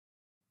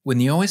When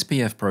the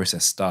OSPF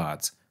process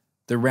starts,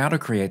 the router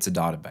creates a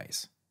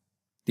database.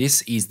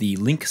 This is the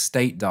Link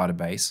State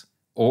Database,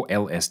 or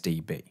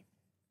LSDB.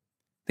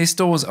 This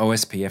stores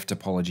OSPF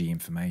topology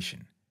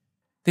information.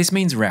 This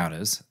means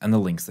routers and the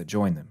links that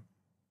join them.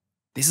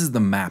 This is the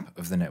map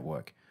of the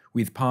network,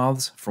 with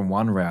paths from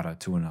one router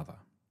to another.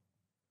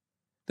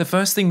 The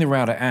first thing the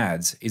router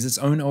adds is its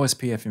own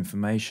OSPF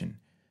information,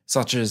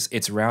 such as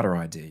its router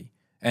ID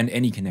and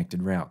any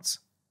connected routes.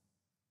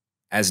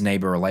 As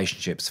neighbor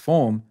relationships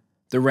form,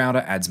 the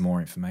router adds more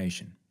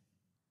information.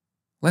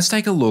 Let's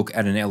take a look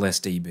at an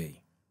LSDB.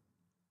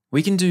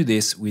 We can do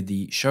this with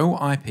the show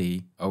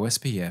IP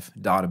OSPF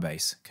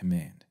database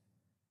command.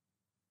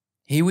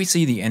 Here we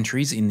see the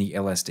entries in the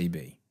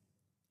LSDB.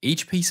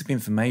 Each piece of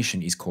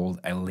information is called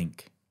a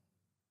link.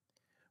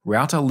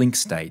 Router link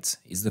states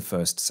is the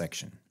first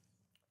section.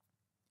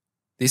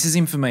 This is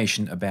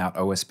information about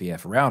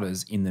OSPF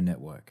routers in the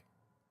network.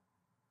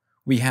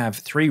 We have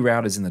 3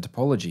 routers in the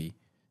topology,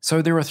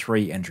 so there are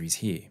 3 entries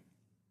here.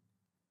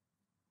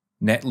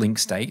 Net link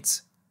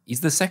states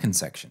is the second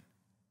section.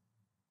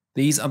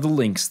 These are the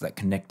links that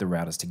connect the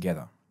routers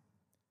together.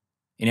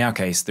 In our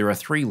case, there are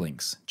 3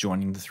 links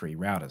joining the 3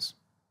 routers.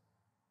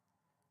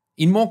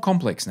 In more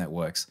complex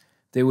networks,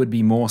 there would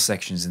be more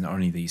sections than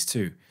only these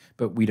 2,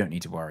 but we don't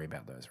need to worry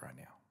about those right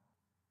now.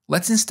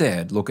 Let's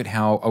instead look at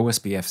how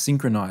OSPF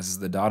synchronizes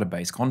the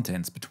database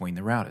contents between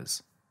the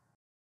routers.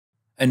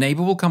 A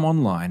neighbor will come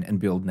online and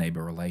build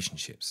neighbor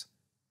relationships.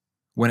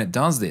 When it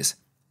does this,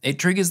 it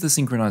triggers the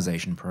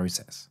synchronization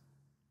process.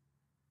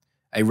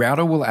 A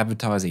router will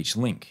advertise each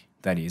link,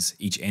 that is,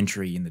 each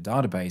entry in the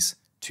database,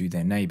 to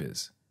their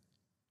neighbors.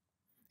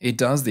 It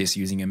does this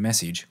using a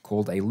message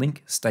called a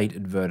link state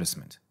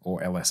advertisement,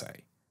 or LSA.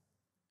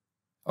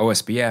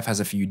 OSPF has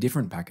a few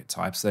different packet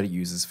types that it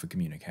uses for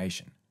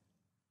communication.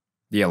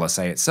 The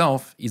LSA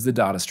itself is the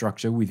data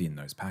structure within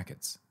those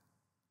packets.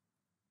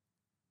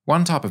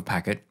 One type of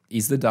packet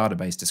is the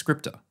database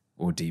descriptor,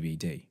 or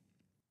DBD.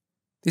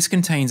 This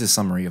contains a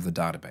summary of the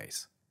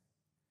database.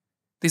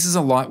 This is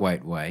a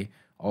lightweight way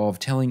of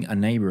telling a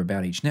neighbor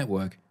about each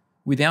network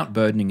without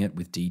burdening it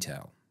with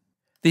detail.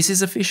 This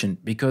is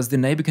efficient because the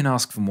neighbor can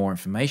ask for more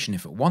information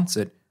if it wants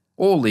it,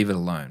 or leave it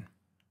alone.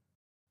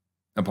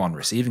 Upon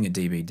receiving a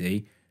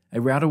DBD,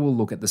 a router will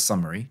look at the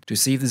summary to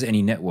see if there's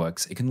any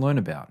networks it can learn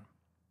about.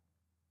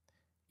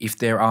 If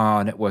there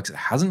are networks it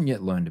hasn't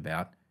yet learned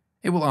about,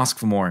 it will ask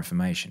for more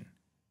information.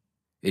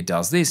 It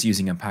does this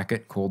using a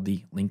packet called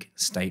the Link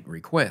State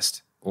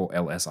Request, or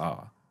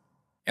LSR.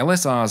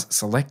 LSRs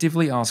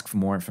selectively ask for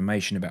more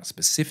information about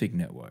specific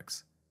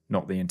networks,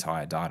 not the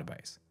entire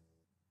database.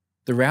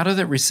 The router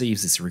that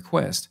receives this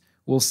request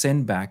will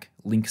send back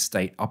link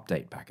state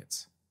update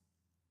packets.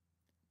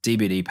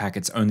 DBD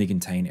packets only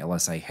contain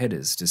LSA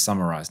headers to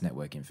summarize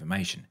network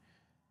information.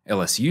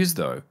 LSUs,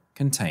 though,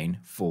 contain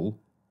full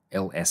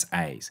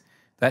LSAs.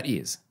 That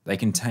is, they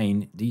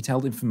contain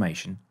detailed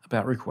information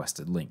about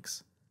requested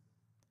links.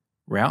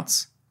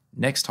 Routes,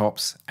 next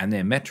hops, and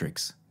their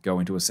metrics go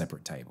into a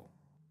separate table.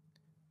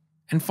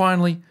 And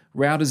finally,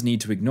 routers need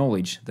to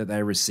acknowledge that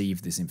they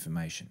received this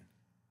information.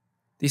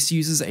 This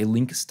uses a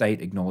link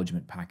state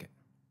acknowledgement packet.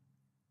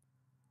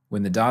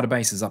 When the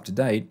database is up to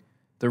date,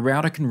 the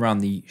router can run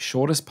the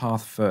shortest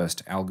path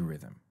first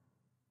algorithm.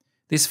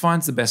 This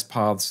finds the best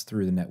paths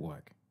through the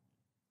network.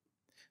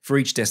 For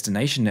each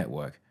destination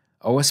network,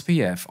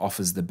 OSPF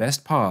offers the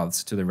best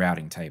paths to the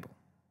routing table.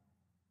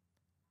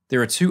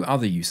 There are 2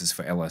 other uses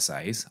for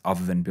LSAs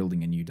other than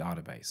building a new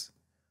database.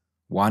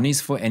 One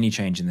is for any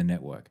change in the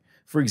network,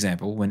 for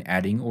example, when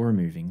adding or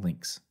removing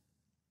links.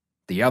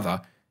 The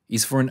other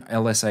is for an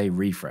LSA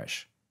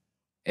refresh.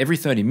 Every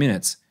 30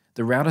 minutes,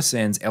 the router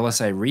sends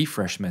LSA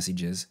refresh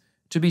messages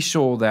to be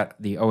sure that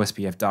the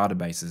OSPF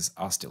databases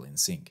are still in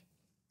sync.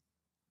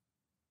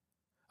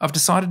 I've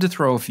decided to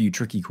throw a few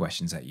tricky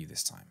questions at you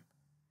this time.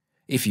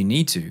 If you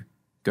need to,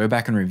 go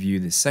back and review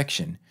this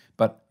section,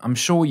 but I'm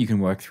sure you can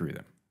work through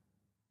them.